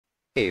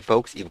Hey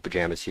folks, Evil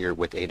Pajamas here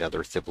with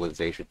another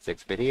Civilization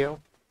 6 video.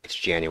 It's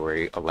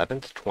January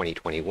 11th,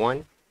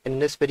 2021, and in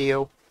this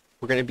video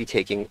we're going to be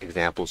taking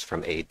examples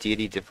from a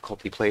Deity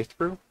difficulty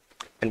playthrough,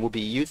 and we'll be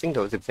using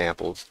those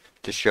examples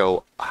to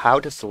show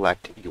how to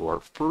select your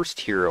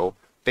first hero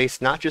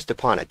based not just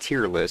upon a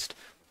tier list,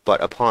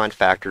 but upon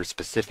factors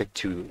specific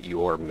to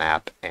your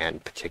map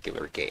and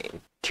particular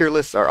game. Tier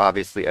lists are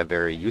obviously a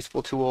very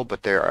useful tool,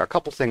 but there are a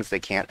couple things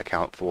they can't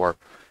account for,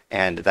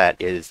 and that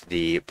is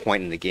the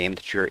point in the game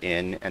that you're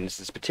in, and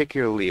this is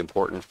particularly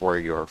important for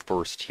your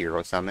first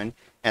hero summon,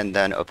 and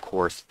then of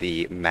course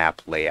the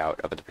map layout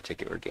of the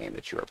particular game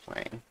that you are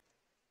playing.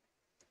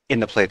 In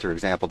the playthrough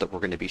example that we're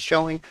going to be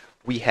showing,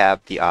 we have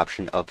the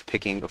option of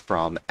picking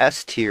from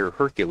S tier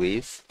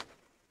Hercules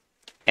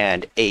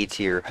and A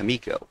tier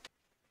Himiko.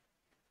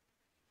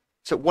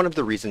 So one of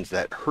the reasons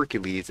that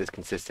Hercules is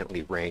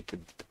consistently ranked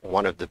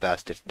one of the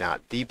best, if not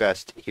the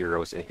best,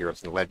 heroes in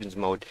Heroes and Legends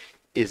mode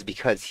is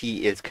because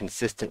he is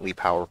consistently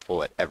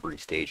powerful at every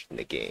stage in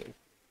the game.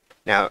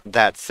 Now,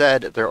 that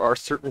said, there are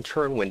certain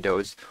turn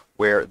windows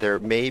where there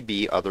may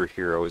be other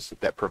heroes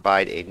that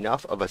provide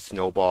enough of a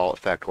snowball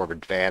effect or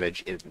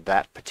advantage in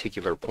that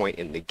particular point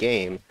in the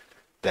game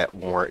that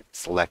warrant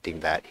selecting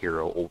that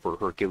hero over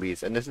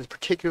Hercules, and this is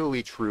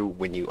particularly true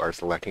when you are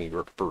selecting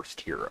your first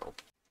hero.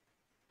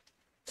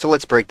 So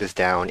let's break this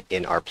down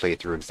in our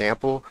playthrough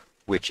example,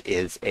 which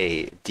is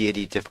a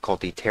Deity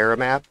difficulty Terra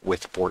map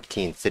with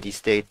 14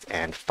 city-states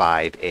and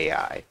 5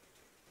 AI.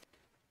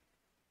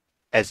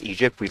 As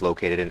Egypt, we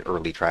located an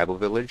early tribal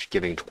village,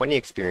 giving 20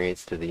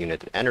 experience to the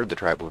unit that entered the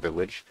tribal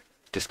village,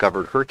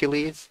 discovered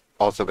Hercules,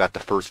 also got the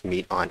first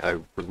meet on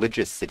a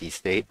religious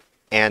city-state,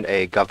 and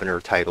a governor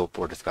title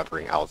for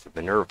discovering Owls of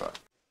Minerva.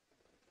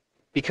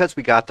 Because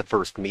we got the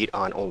first meet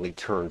on only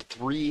turn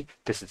 3,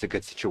 this is a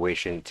good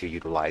situation to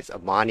utilize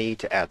Amani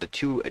to add the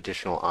 2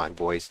 additional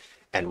envoys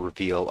and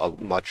reveal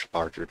a much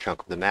larger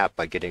chunk of the map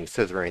by getting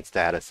suzerain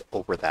status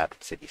over that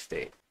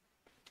city-state.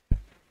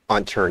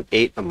 On turn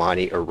 8,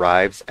 Amani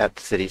arrives at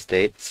the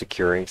city-state,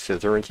 securing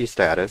suzerainty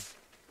status.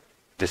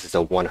 This is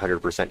a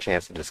 100%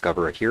 chance to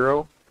discover a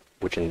hero,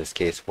 which in this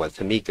case was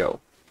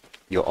Himiko.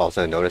 You'll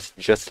also notice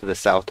just to the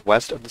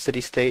southwest of the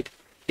city-state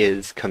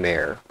is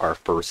Khmer, our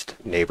first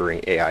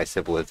neighboring AI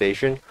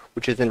civilization,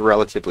 which is in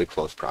relatively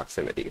close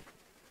proximity.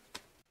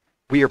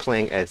 We are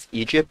playing as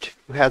Egypt,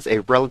 who has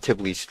a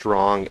relatively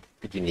strong,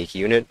 unique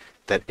unit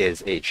that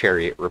is a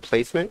chariot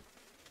replacement.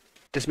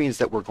 This means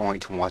that we're going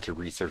to want to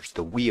research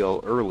the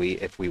wheel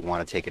early if we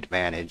want to take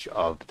advantage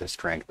of the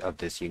strength of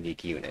this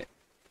unique unit.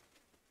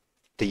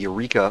 The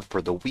Eureka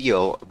for the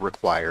wheel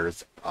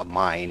requires a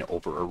mine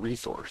over a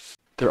resource.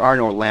 There are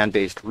no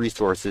land-based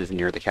resources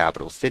near the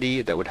capital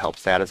city that would help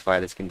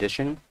satisfy this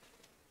condition,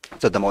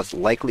 so the most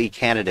likely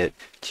candidate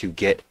to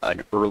get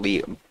an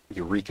early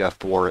Eureka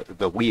for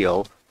the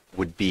wheel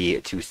would be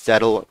to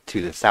settle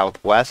to the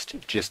southwest,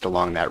 just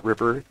along that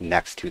river,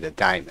 next to the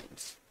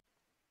diamonds.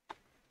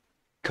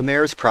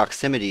 Khmer's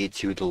proximity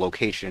to the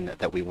location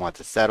that we want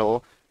to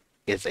settle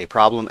is a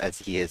problem, as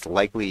he is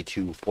likely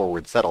to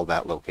forward settle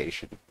that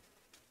location.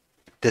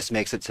 This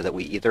makes it so that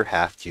we either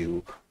have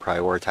to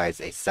prioritize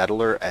a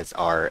settler as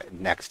our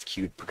next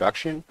queued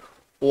production,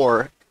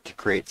 or to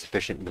create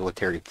sufficient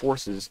military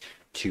forces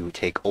to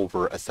take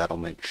over a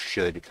settlement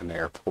should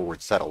Khmer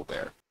forward settle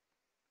there.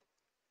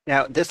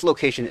 Now, this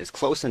location is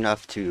close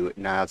enough to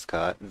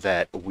Nazca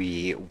that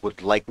we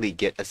would likely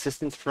get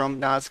assistance from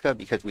Nazca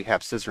because we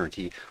have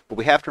suzerainty, but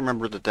we have to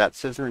remember that that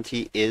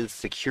suzerainty is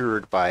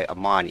secured by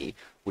Amani,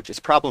 which is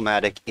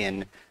problematic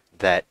in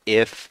that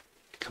if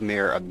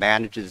Khmer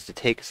manages to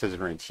take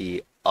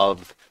suzerainty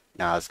of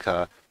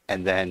Nazca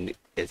and then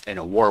is in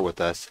a war with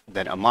us,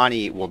 then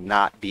Amani will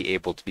not be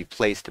able to be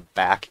placed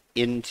back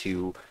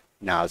into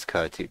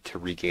Nazca to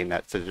regain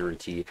that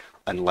suzerainty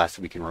unless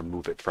we can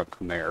remove it from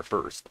Khmer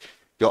first.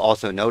 You'll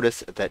also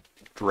notice that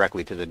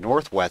directly to the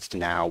northwest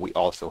now we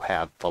also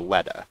have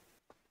Valletta.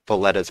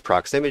 Valletta's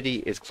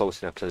proximity is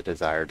close enough to the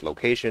desired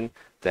location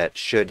that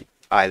should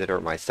either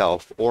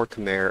myself or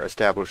Khmer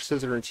establish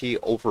suzerainty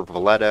over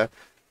Valletta,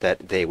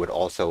 that they would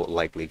also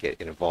likely get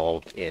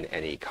involved in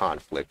any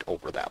conflict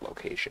over that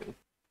location.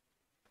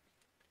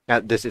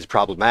 Now, this is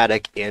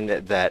problematic in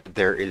that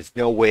there is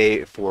no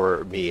way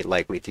for me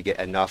likely to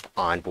get enough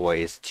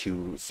envoys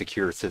to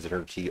secure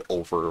suzerainty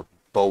over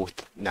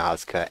both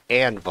Nazca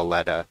and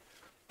Valletta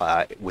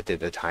within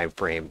the time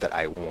frame that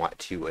I want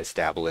to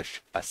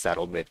establish a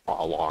settlement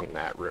along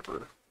that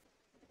river.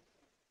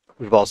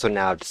 We've also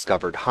now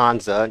discovered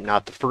Hansa,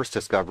 not the first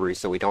discovery,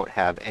 so we don't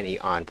have any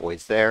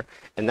envoys there,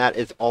 and that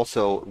is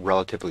also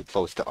relatively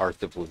close to our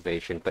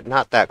civilization, but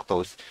not that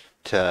close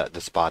to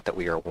the spot that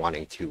we are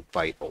wanting to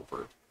fight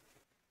over.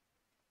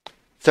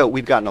 So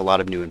we've gotten a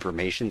lot of new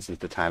information since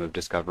the time of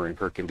discovering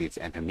Hercules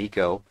and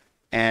Himiko,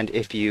 and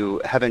if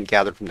you haven't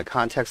gathered from the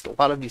context, a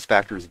lot of these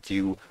factors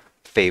do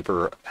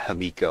favor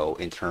Himiko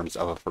in terms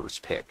of a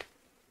first pick.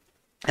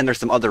 And there's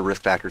some other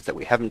risk factors that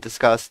we haven't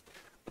discussed,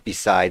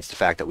 besides the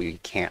fact that we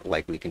can't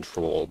likely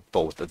control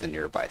both of the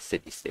nearby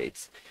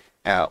city-states.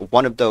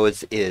 One of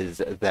those is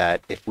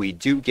that if we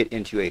do get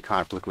into a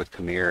conflict with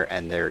Khmer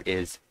and there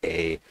is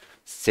a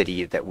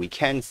city that we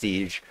can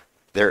siege,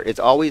 there is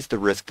always the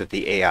risk that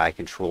the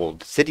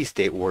AI-controlled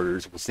city-state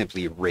warriors will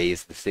simply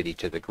raze the city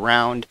to the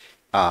ground,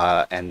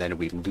 and then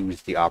we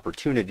lose the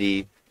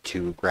opportunity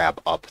to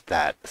grab up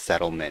that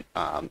settlement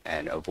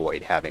and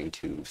avoid having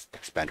to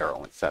expend our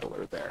own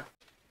settler there.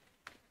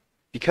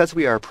 Because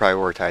we are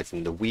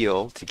prioritizing the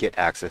wheel to get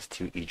access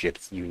to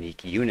Egypt's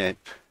unique unit,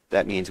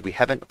 that means we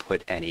haven't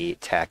put any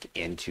tech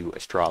into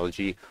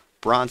astrology,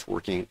 bronze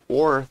working,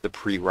 or the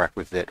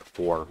prerequisite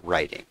for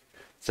writing.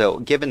 So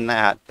given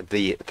that,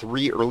 the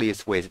three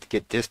earliest ways to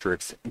get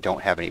districts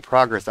don't have any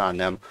progress on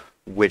them,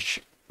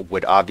 which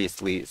would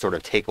obviously sort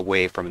of take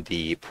away from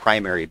the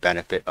primary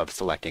benefit of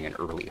selecting an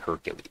early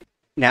Hercules.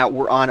 Now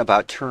we're on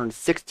about turn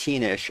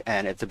 16-ish,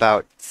 and it's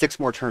about 6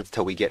 more turns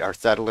till we get our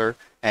settler,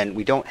 and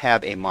we don't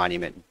have a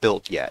monument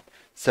built yet.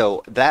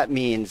 So that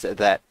means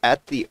that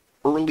at the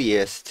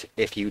earliest,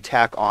 if you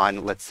tack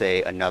on, let's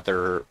say,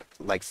 another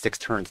like 6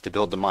 turns to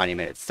build the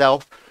monument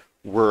itself,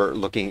 we're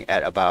looking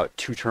at about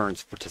 2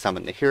 turns to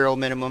summon the hero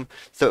minimum.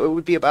 So it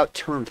would be about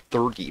turn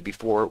 30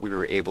 before we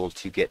were able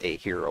to get a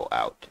hero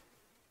out.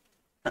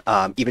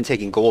 Even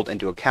taking gold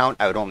into account,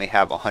 I would only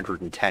have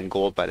 110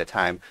 gold by the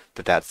time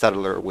that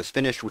settler was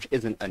finished, which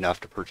isn't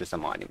enough to purchase a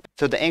monument.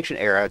 So the ancient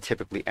era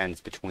typically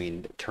ends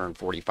between turn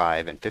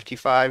 45 and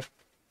 55.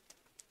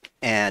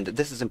 And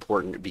this is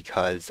important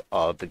because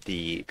of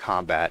the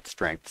combat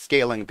strength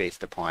scaling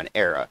based upon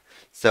era.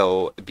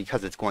 So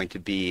because it's going to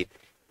be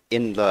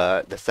in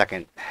the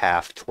second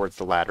half towards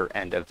the latter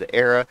end of the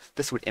era,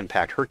 this would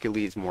impact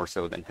Hercules more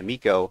so than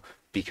Himiko,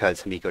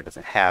 because Himiko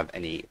doesn't have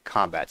any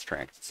combat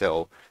strength.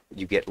 So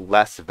you get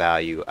less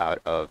value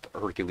out of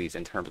Hercules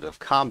in terms of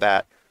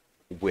combat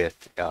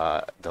with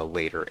the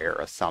later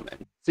era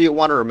summon. So you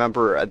want to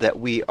remember that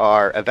we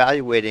are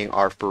evaluating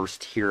our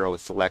first hero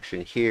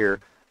selection here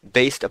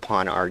based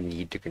upon our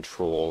need to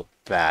control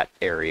that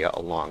area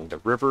along the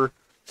river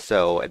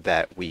so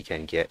that we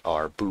can get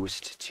our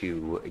boost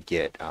to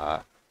get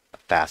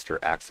faster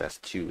access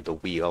to the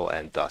wheel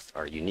and thus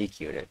our unique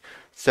unit.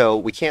 So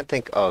we can't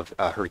think of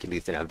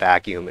Hercules in a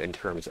vacuum in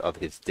terms of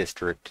his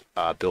district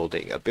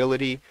building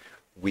ability.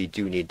 We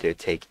do need to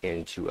take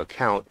into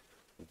account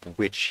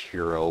which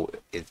hero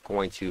is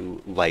going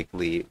to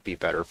likely be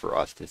better for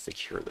us to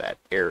secure that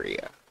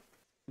area.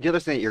 The other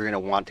thing that you're going to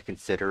want to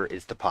consider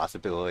is the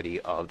possibility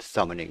of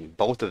summoning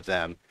both of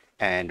them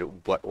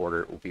and what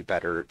order it will be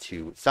better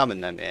to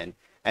summon them in.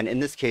 And in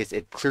this case,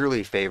 it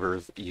clearly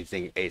favors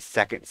using a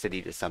second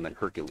city to summon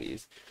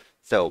Hercules.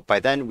 So by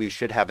then, we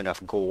should have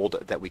enough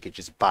gold that we could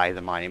just buy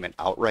the monument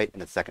outright in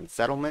the second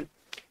settlement.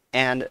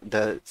 And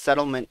the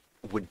settlement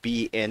would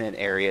be in an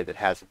area that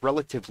has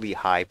relatively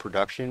high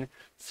production.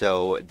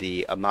 So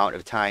the amount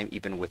of time,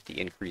 even with the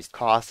increased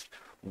cost,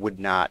 would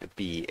not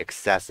be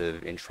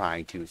excessive in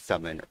trying to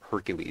summon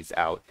Hercules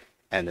out.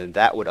 And then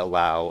that would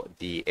allow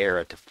the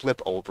era to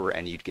flip over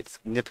and you'd get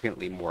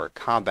significantly more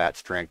combat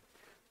strength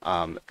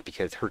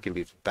because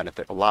Hercules would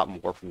benefit a lot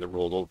more from the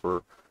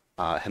rollover.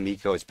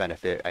 Himiko's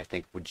benefit, I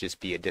think, would just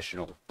be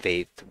additional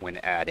faith when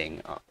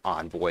adding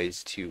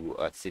envoys to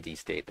a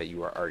city-state that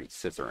you are already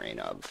suzerain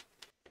of.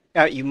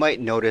 Now, you might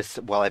notice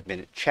while I've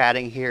been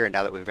chatting here, and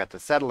now that we've got the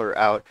settler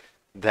out,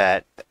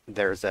 that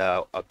there's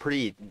a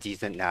pretty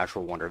decent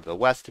natural wonder of the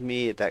West to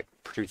me that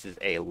produces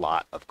a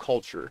lot of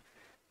culture.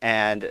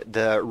 And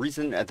the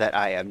reason that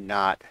I am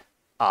not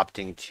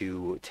opting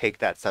to take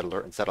that settler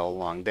and settle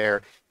along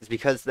there is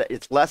because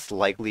it's less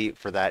likely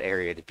for that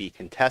area to be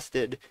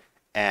contested,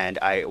 and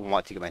I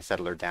want to get my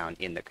settler down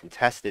in the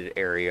contested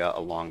area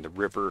along the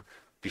river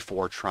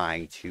before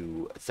trying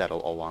to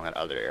settle along that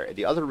other area.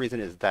 The other reason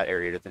is that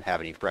area doesn't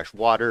have any fresh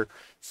water,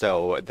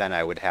 so then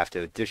I would have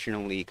to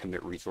additionally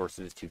commit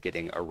resources to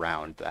getting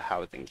around the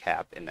housing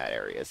cap in that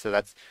area. So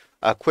that's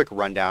a quick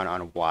rundown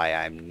on why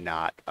I'm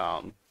not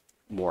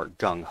more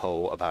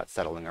gung-ho about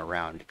settling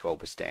around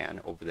Gobistan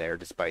over there,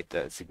 despite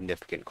the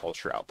significant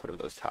culture output of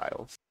those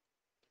tiles.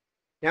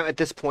 Now at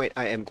this point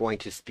I am going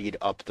to speed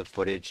up the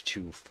footage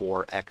to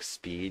 4x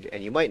speed,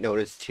 and you might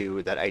notice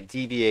too that I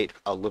deviate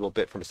a little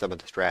bit from some of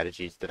the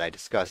strategies that I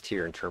discussed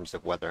here in terms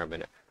of whether I'm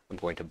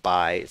going to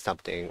buy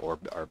something or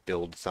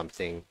build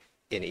something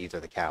in either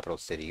the capital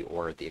city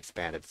or the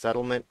expanded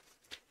settlement.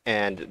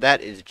 And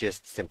that is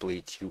just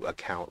simply to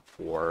account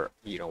for,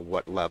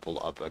 what level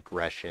of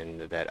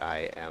aggression that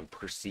I am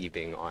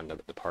perceiving on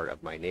the part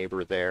of my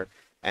neighbor there,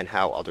 and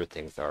how other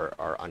things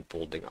are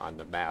unfolding on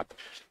the map.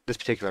 This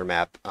particular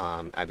map,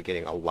 I'm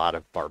getting a lot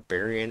of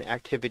barbarian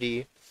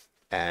activity,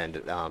 and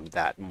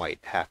that might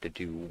have to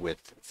do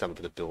with some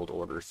of the build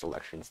order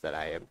selections that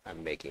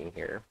I'm making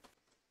here.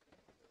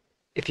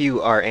 If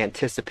you are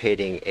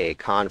anticipating a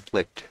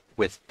conflict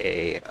with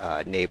a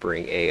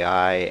neighboring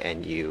AI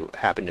and you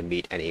happen to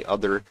meet any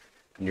other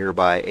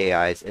nearby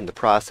AIs in the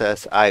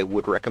process, I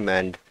would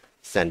recommend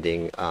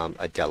sending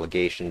a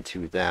delegation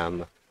to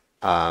them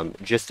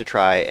just to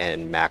try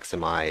and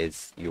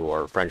maximize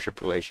your friendship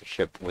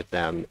relationship with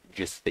them,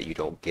 just so that you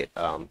don't get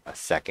a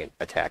second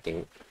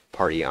attacking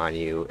party on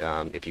you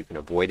if you can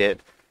avoid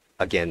it.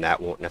 Again, that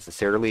won't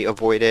necessarily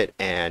avoid it,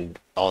 and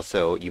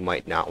also you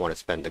might not want to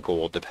spend the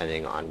gold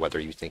depending on whether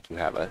you think you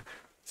have a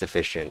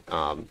sufficient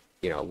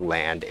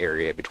land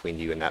area between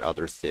you and that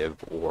other civ,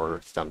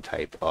 or some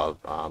type of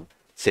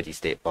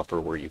city-state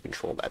buffer where you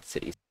control that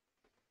city.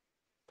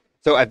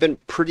 So I've been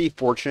pretty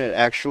fortunate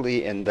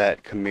actually in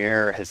that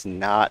Khmer has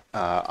not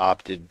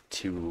opted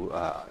to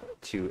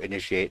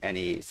initiate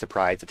any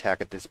surprise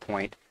attack at this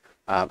point.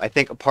 I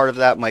think a part of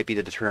that might be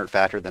the deterrent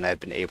factor that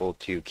I've been able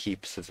to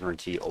keep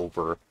suzerainty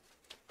over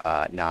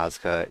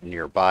Nazca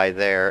nearby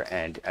there,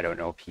 and I don't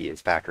know if he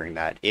is factoring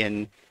that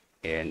in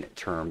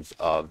terms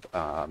of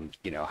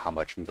how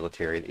much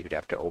military that you'd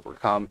have to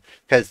overcome,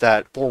 because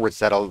that forward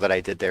settle that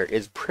I did there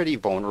is pretty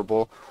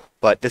vulnerable.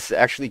 But this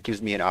actually gives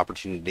me an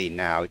opportunity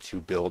now to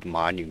build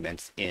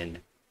monuments in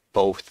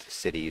both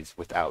cities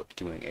without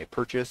doing a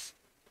purchase.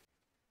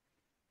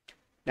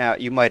 Now,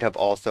 you might have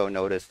also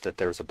noticed that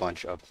there's a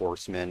bunch of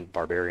horsemen,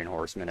 barbarian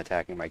horsemen,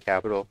 attacking my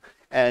capital.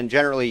 And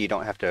generally, you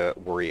don't have to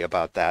worry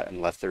about that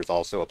unless there's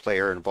also a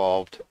player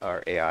involved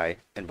or AI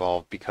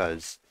involved,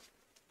 because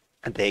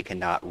they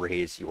cannot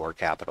raise your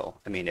capital.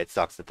 I mean, it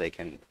sucks that they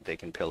can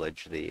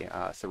pillage the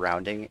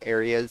surrounding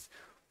areas,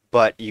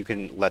 but you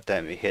can let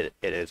them hit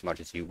it as much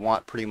as you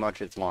want, pretty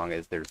much, as long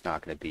as there's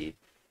not going to be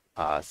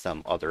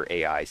some other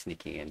AI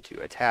sneaking in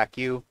to attack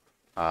you.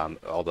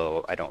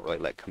 Although I don't really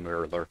like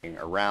Khmer lurking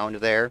around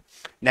there.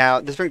 Now,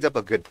 this brings up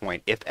a good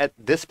point. If at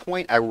this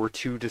point I were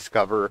to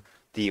discover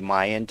the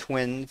Mayan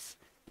twins,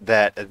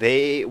 that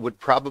they would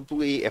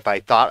probably, if I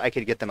thought I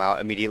could get them out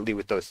immediately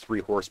with those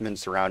three horsemen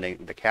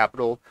surrounding the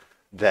capital,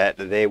 that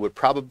they would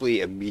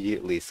probably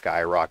immediately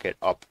skyrocket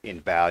up in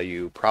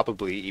value,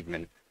 probably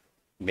even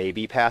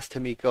maybe past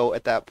Hamiko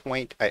at that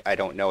point. I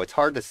don't know. It's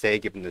hard to say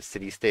given the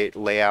city-state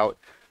layout,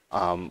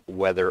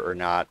 whether or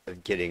not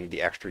getting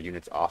the extra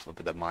units off of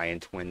the Mayan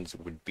twins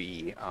would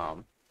be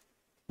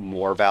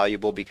more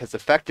valuable, because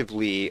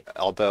effectively,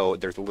 although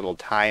there's a little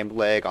time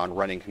lag on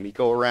running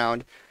Hamiko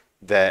around,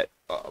 that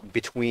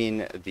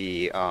between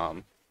the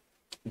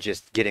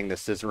just getting the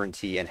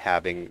suzerainty and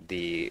having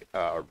the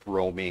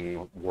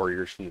roaming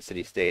warriors from the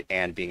city-state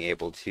and being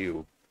able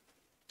to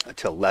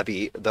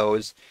levy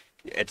those,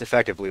 it's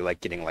effectively like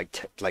getting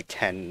like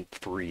 10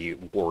 free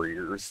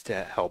warriors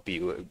to help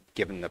you,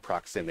 given the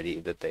proximity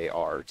that they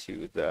are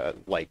to the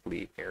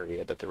likely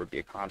area that there would be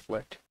a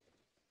conflict.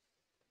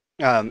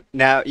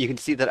 Now you can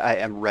see that I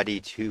am ready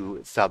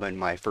to summon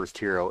my first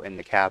hero in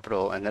the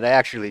capital, and that I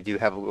actually do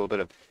have a little bit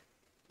of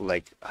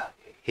like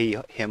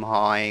him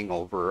hawing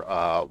over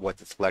what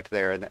to select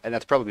there, and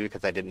that's probably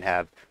because I didn't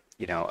have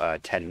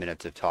 10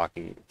 minutes of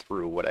talking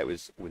through what I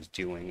was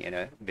doing in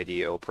a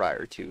video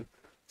prior to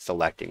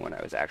selecting when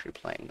I was actually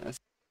playing this.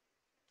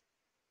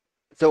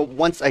 So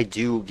once I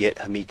do get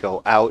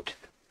Hamiko out,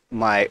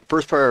 my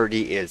first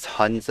priority is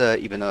Hunza,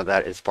 even though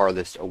that is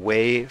farthest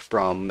away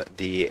from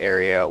the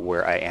area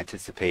where I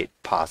anticipate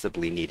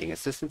possibly needing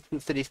assistance in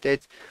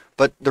city-states.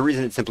 But the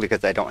reason is simply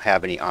because I don't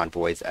have any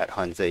envoys at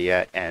Hunza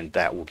yet, and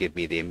that will give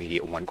me the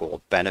immediate 1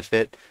 gold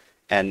benefit.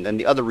 And then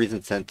the other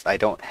reason, since I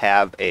don't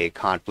have a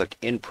conflict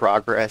in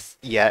progress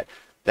yet,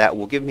 that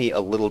will give me a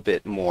little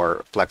bit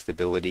more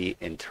flexibility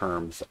in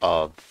terms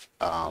of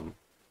how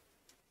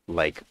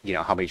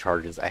many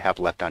charges I have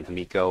left on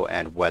Hamiko,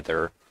 and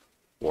whether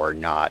or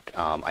not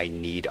I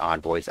need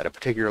envoys at a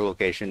particular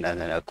location,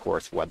 and then of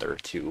course whether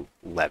to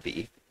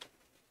levy.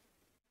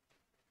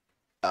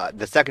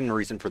 The second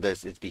reason for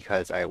this is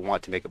because I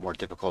want to make it more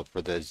difficult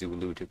for the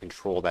Zulu to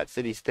control that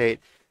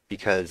city-state,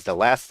 because the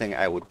last thing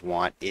I would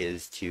want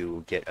is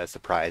to get a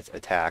surprise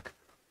attack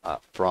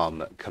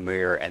from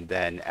Khmer and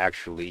then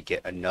actually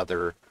get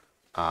another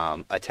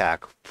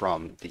attack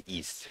from the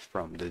east,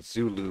 from the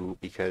Zulu,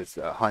 because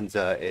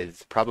Hunza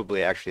is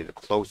probably actually the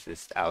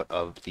closest out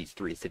of these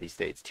 3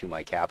 city-states to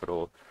my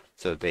capital,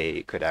 so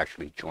they could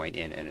actually join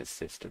in and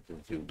assist the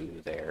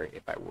Zulu there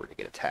if I were to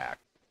get attacked.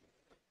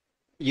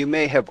 You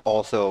may have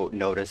also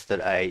noticed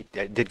that I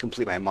did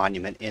complete my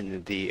monument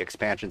in the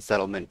expansion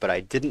settlement, but I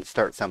didn't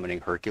start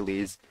summoning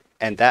Hercules,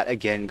 and that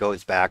again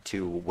goes back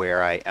to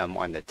where I am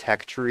on the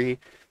tech tree,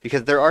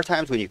 because there are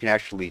times when you can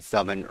actually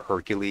summon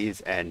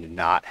Hercules and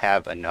not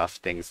have enough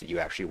things that you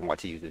actually want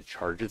to use the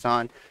charges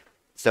on.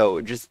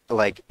 So just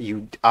like,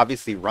 you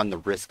obviously run the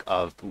risk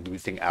of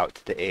losing out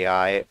to the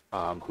AI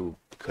who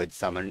could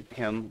summon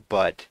him,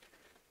 but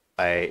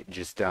I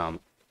just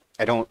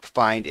I don't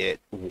find it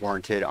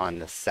warranted on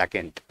the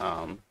second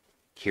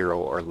hero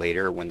or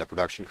later, when the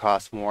production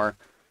costs more,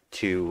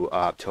 to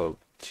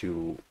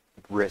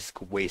risk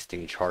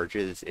wasting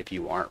charges if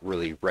you aren't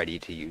really ready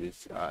to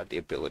use the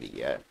ability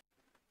yet.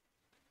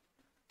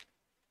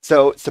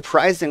 So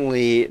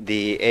surprisingly,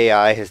 the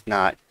AI has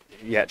not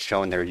yet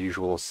shown their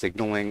usual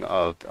signaling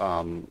of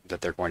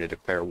that they're going to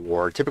declare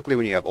war. Typically,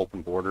 when you have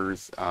open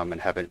borders and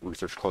haven't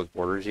researched closed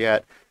borders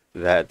yet,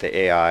 that the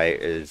AI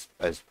is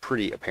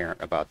pretty apparent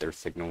about their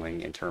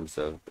signaling in terms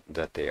of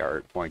that they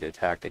are going to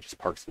attack. They just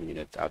park some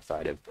units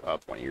outside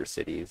of one of your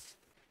cities.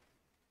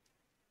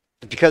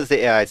 because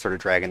the AI is sort of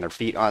dragging their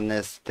feet on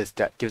this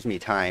gives me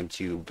time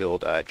to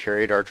build a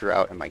chariot archer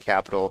out in my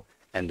capital,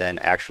 and then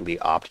actually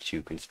opt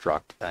to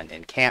construct an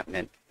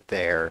encampment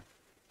there,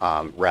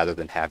 rather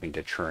than having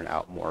to churn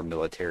out more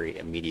military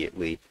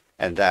immediately.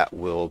 And that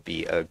will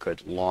be a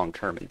good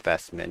long-term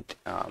investment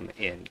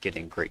in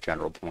getting great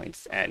general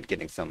points and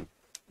getting some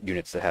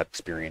units that have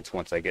experience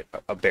once I get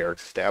a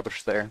barracks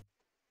established there.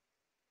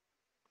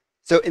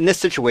 So in this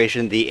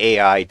situation, the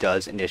AI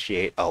does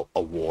initiate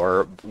a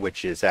war,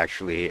 which is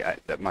actually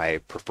my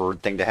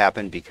preferred thing to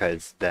happen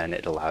because then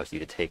it allows you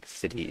to take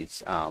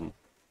cities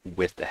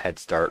with the head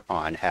start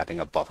on having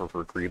a buffer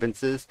for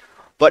grievances.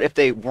 But if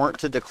they weren't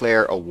to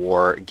declare a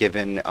war,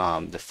 given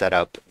the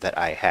setup that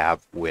I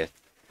have with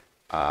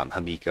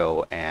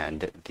Hamiko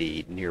and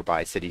the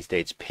nearby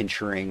city-states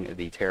pinchering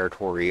the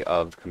territory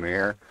of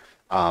Khmer,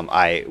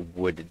 I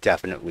would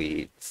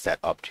definitely set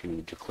up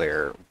to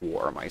declare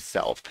war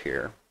myself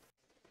here.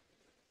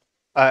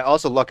 I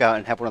also luck out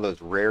and have one of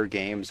those rare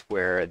games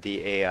where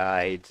the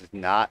AI does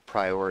not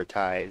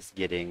prioritize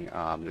getting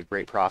the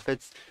great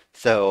profits.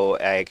 So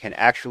I can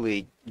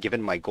actually,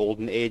 given my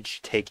golden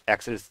age, take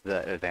Exodus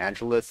the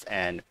Evangelist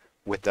and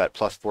with that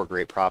 +4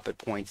 great profit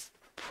points,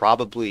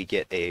 probably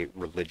get a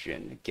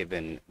religion,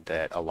 given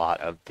that a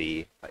lot of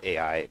the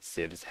AI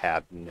civs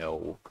have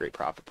no great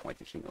profit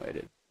points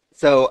accumulated.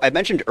 So I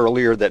mentioned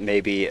earlier that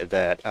maybe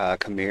that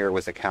Khmer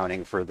was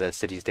accounting for the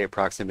city-state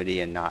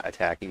proximity and not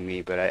attacking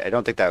me, but I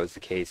don't think that was the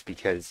case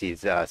because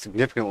he's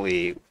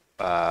significantly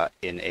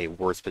in a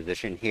worse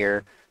position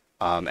here.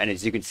 And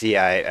as you can see,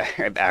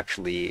 I've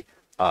actually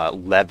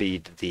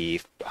levied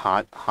the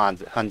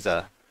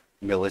Hunza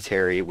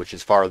military, which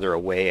is farther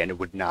away and it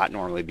would not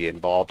normally be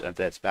involved in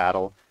this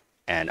battle.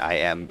 And I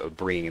am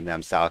bringing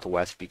them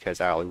southwest because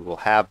I will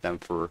have them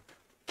for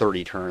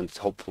 30 turns.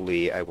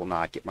 Hopefully, I will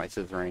not get my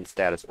suzerain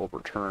status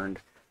overturned.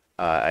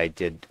 I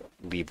did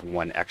leave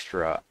one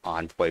extra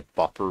envoy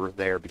buffer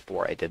there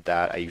before I did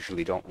that. I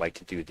usually don't like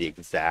to do the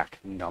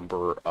exact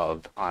number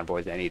of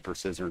envoys I need for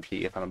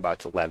suzerainty if I'm about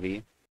to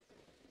levy.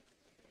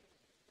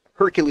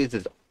 Hercules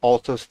is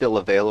also still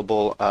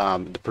available.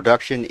 The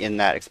production in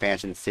that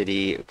expansion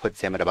city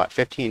puts him at about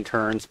 15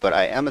 turns, but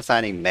I am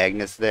assigning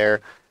Magnus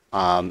there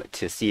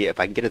to see if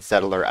I can get a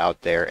settler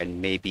out there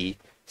and maybe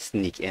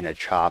sneak in a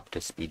chop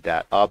to speed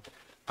that up.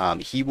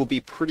 He will be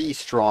pretty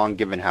strong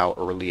given how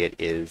early it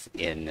is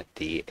in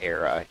the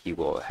era. He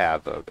will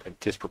have a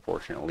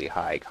disproportionately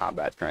high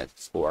combat strength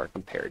score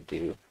compared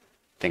to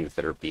things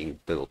that are being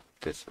built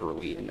this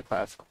early in the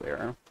classical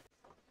era.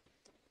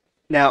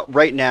 Now,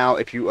 right now,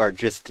 if you are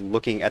just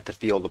looking at the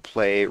field of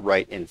play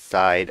right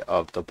inside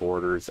of the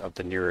borders of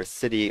the nearest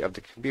city of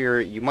the Kabir,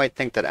 you might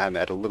think that I'm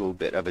at a little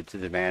bit of a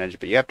disadvantage,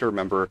 but you have to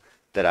remember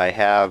that I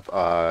have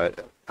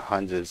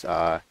Hun's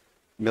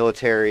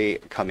military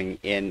coming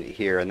in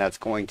here, and that's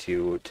going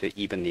to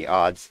even the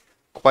odds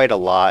quite a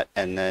lot.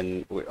 And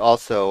then we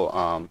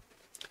also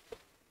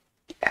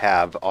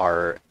have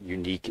our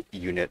unique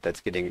unit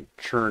that's getting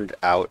churned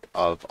out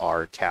of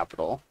our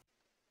capital.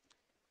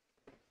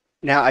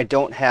 Now, I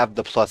don't have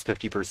the plus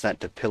 50%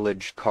 to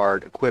pillage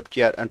card equipped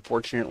yet,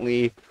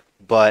 unfortunately,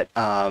 but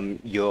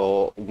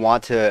you'll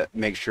want to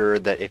make sure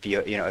that if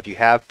if you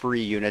have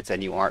free units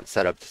and you aren't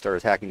set up to start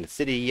attacking the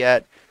city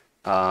yet,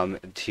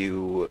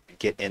 to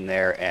get in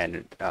there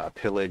and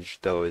pillage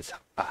those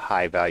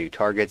high value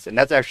targets. And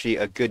that's actually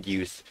a good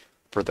use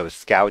for those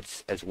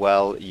scouts as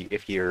well.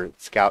 If your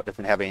scout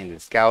doesn't have anything to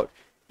scout,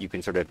 you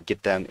can sort of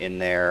get them in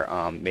there,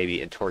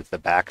 maybe towards the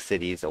back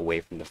cities away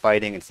from the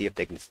fighting and see if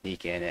they can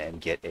sneak in and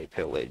get a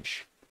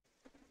pillage.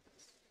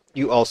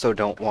 You also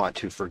don't want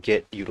to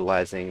forget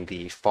utilizing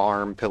the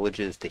farm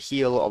pillages to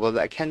heal, although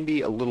that can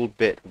be a little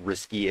bit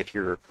risky if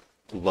you're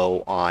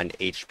low on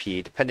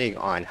HP, depending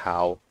on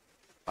how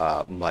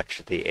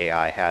much the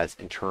AI has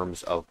in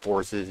terms of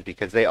forces,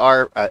 because they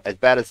are, as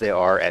bad as they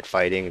are at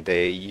fighting,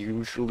 they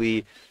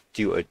usually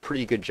do a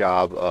pretty good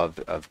job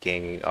of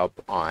ganging up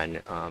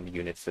on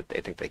units that they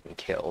think they can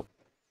kill.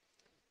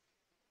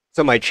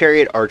 So my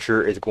chariot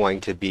archer is going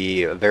to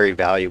be very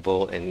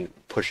valuable in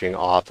pushing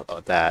off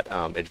of that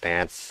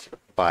advance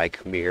by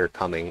Khmer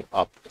coming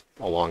up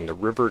along the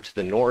river to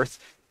the north.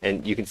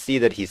 And you can see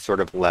that he's sort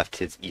of left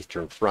his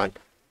eastern front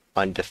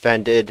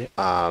undefended,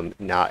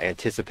 not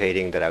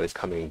anticipating that I was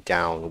coming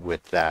down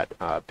with that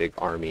big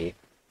army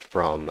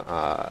from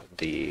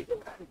the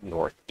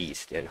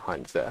northeast in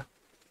Hunza.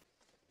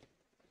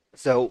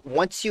 So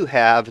once you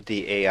have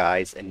the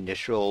AI's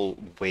initial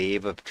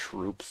wave of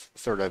troops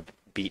sort of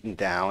beaten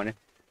down,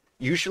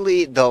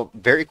 usually they'll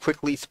very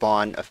quickly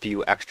spawn a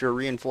few extra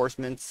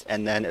reinforcements,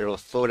 and then it'll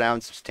slow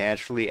down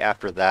substantially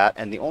after that.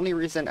 And the only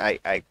reason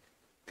I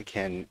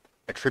can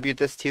attribute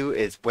this to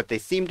is what they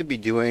seem to be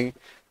doing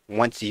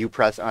once you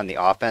press on the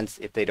offense,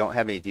 if they don't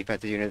have any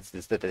defensive units,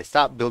 is that they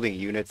stop building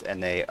units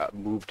and they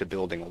move to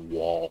building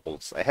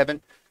walls. I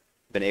haven't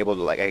been able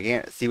to, I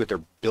can't see what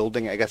they're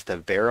building, I guess, to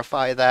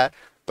verify that.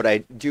 But I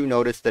do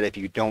notice that if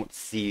you don't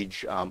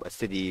siege a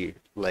city,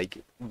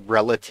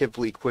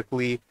 relatively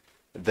quickly,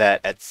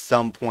 that at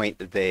some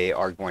point they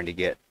are going to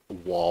get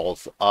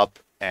walls up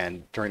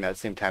and during that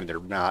same time, they're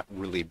not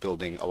really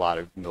building a lot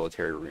of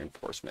military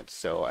reinforcements.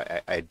 So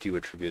I do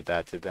attribute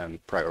that to them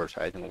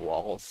prioritizing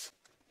walls.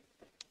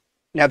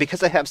 Now,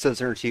 because I have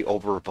suzerainty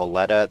over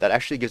Valletta, that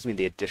actually gives me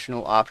the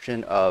additional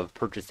option of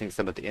purchasing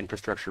some of the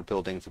infrastructure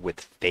buildings with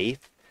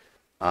faith.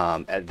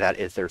 And that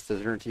is their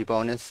suzerainty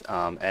bonus.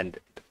 And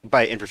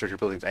by infrastructure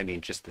buildings, I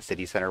mean just the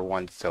city center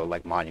ones, so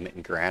like Monument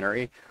and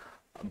Granary.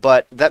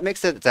 But that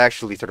makes it, it's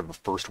actually sort of a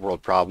first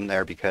world problem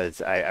there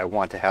because I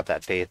want to have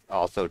that faith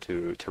also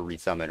to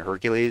resummon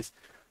Hercules.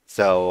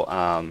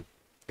 So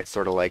it's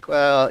sort of like,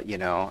 well,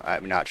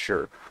 I'm not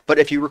sure. But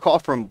if you recall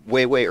from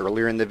way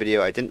earlier in the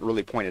video, I didn't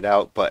really point it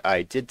out, but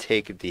I did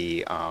take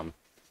the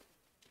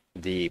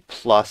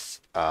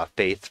plus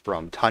faith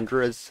from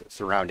tundras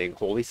surrounding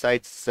holy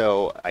sites.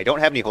 So I don't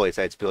have any holy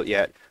sites built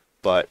yet,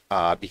 but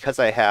because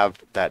I have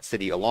that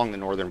city along the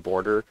northern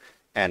border,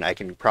 and I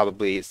can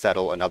probably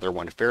settle another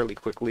one fairly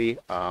quickly,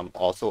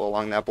 also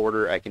along that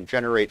border, I can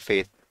generate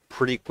faith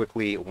pretty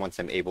quickly once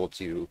I'm able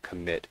to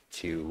commit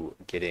to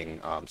getting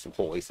some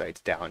holy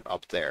sites down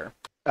up there.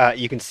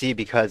 You can see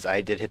because I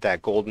did hit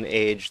that golden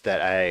age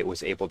that I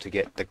was able to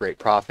get the great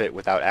prophet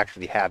without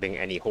actually having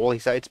any holy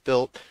sites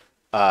built.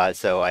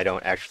 So I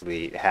don't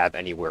actually have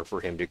anywhere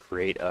for him to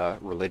create a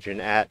religion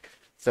at.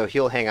 So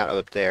he'll hang out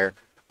up there.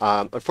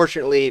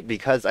 Unfortunately,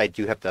 because I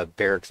do have the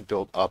barracks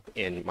built up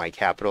in my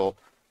capital,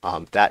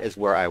 that is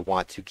where I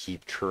want to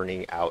keep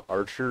churning out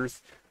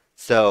archers.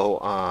 So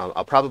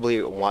I'll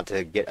probably want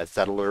to get a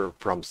settler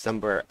from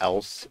somewhere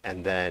else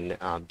and then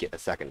get a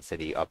second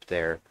city up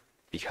there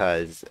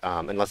because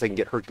unless I can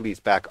get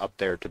Hercules back up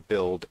there to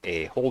build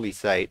a holy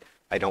site,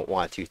 I don't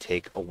want to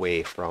take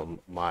away from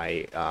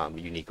my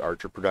unique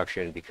archer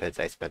production because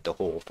I spent the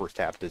whole first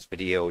half of this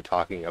video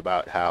talking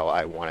about how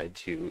I wanted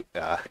to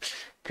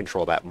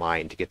control that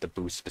mine to get the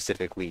boost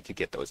specifically to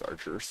get those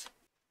archers.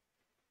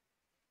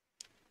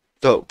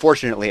 So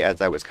fortunately, as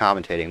I was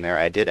commentating there,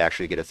 I did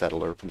actually get a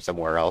settler from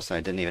somewhere else, and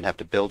I didn't even have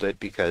to build it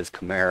because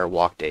Khmer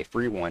walked a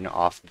free one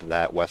off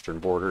that western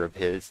border of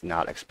his,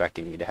 not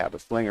expecting me to have a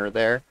slinger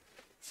there.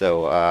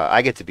 So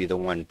I get to be the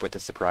one with the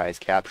surprise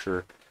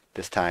capture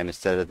this time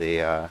instead of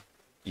the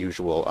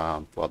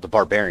usual, well, the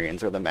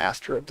barbarians are the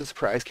master of the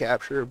surprise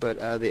capture, but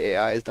the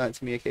AI has done it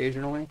to me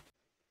occasionally.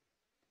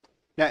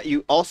 Now,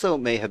 you also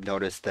may have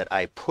noticed that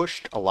I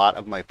pushed a lot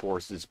of my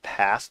forces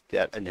past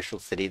that initial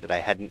city that I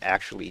hadn't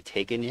actually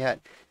taken yet,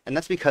 and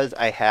that's because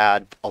I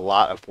had a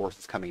lot of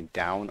forces coming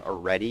down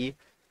already,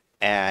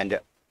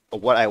 and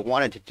what I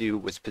wanted to do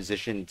was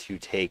position to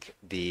take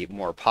the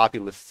more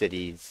populous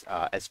cities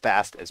as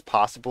fast as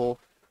possible,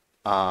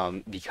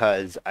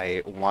 because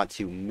I want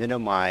to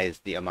minimize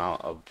the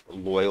amount of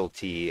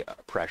loyalty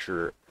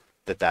pressure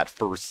that that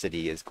first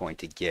city is going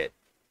to get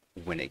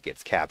when it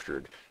gets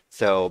captured.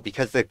 So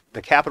because the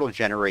capital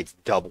generates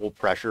double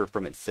pressure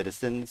from its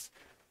citizens,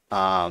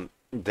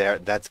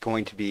 that's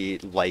going to be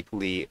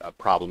likely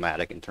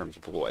problematic in terms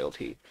of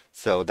loyalty.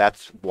 So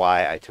that's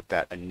why I took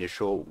that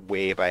initial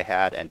wave I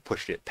had and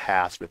pushed it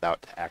past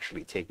without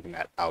actually taking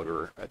that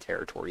outer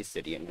territory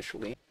city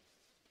initially.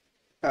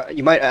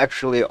 You might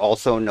actually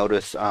also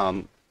notice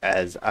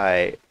as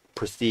I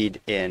proceed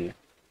in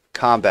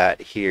combat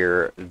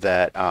here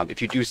that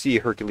if you do see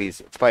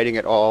Hercules fighting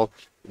at all,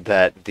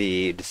 that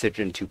the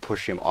decision to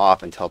push him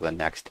off until the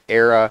next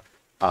era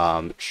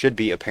should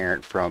be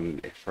apparent from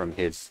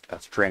his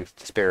strength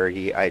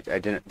disparity. I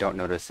don't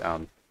notice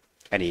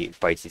any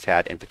fights he's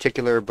had in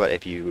particular, but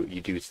if you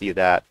do see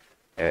that,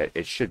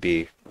 it should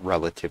be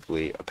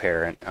relatively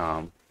apparent,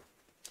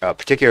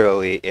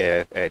 particularly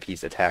if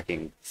he's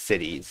attacking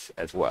cities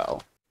as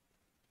well.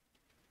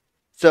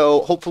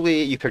 So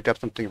hopefully you picked up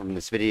something from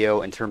this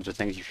video in terms of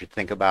things you should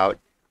think about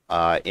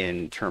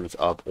in terms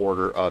of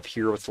order of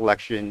hero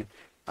selection,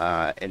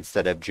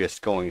 instead of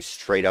just going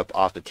straight up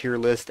off the tier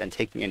list and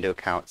taking into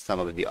account some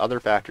of the other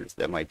factors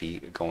that might be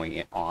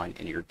going on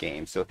in your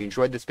game. So if you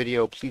enjoyed this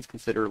video, please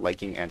consider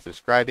liking and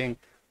subscribing.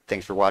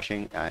 Thanks for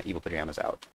watching. Evil Pajamas out.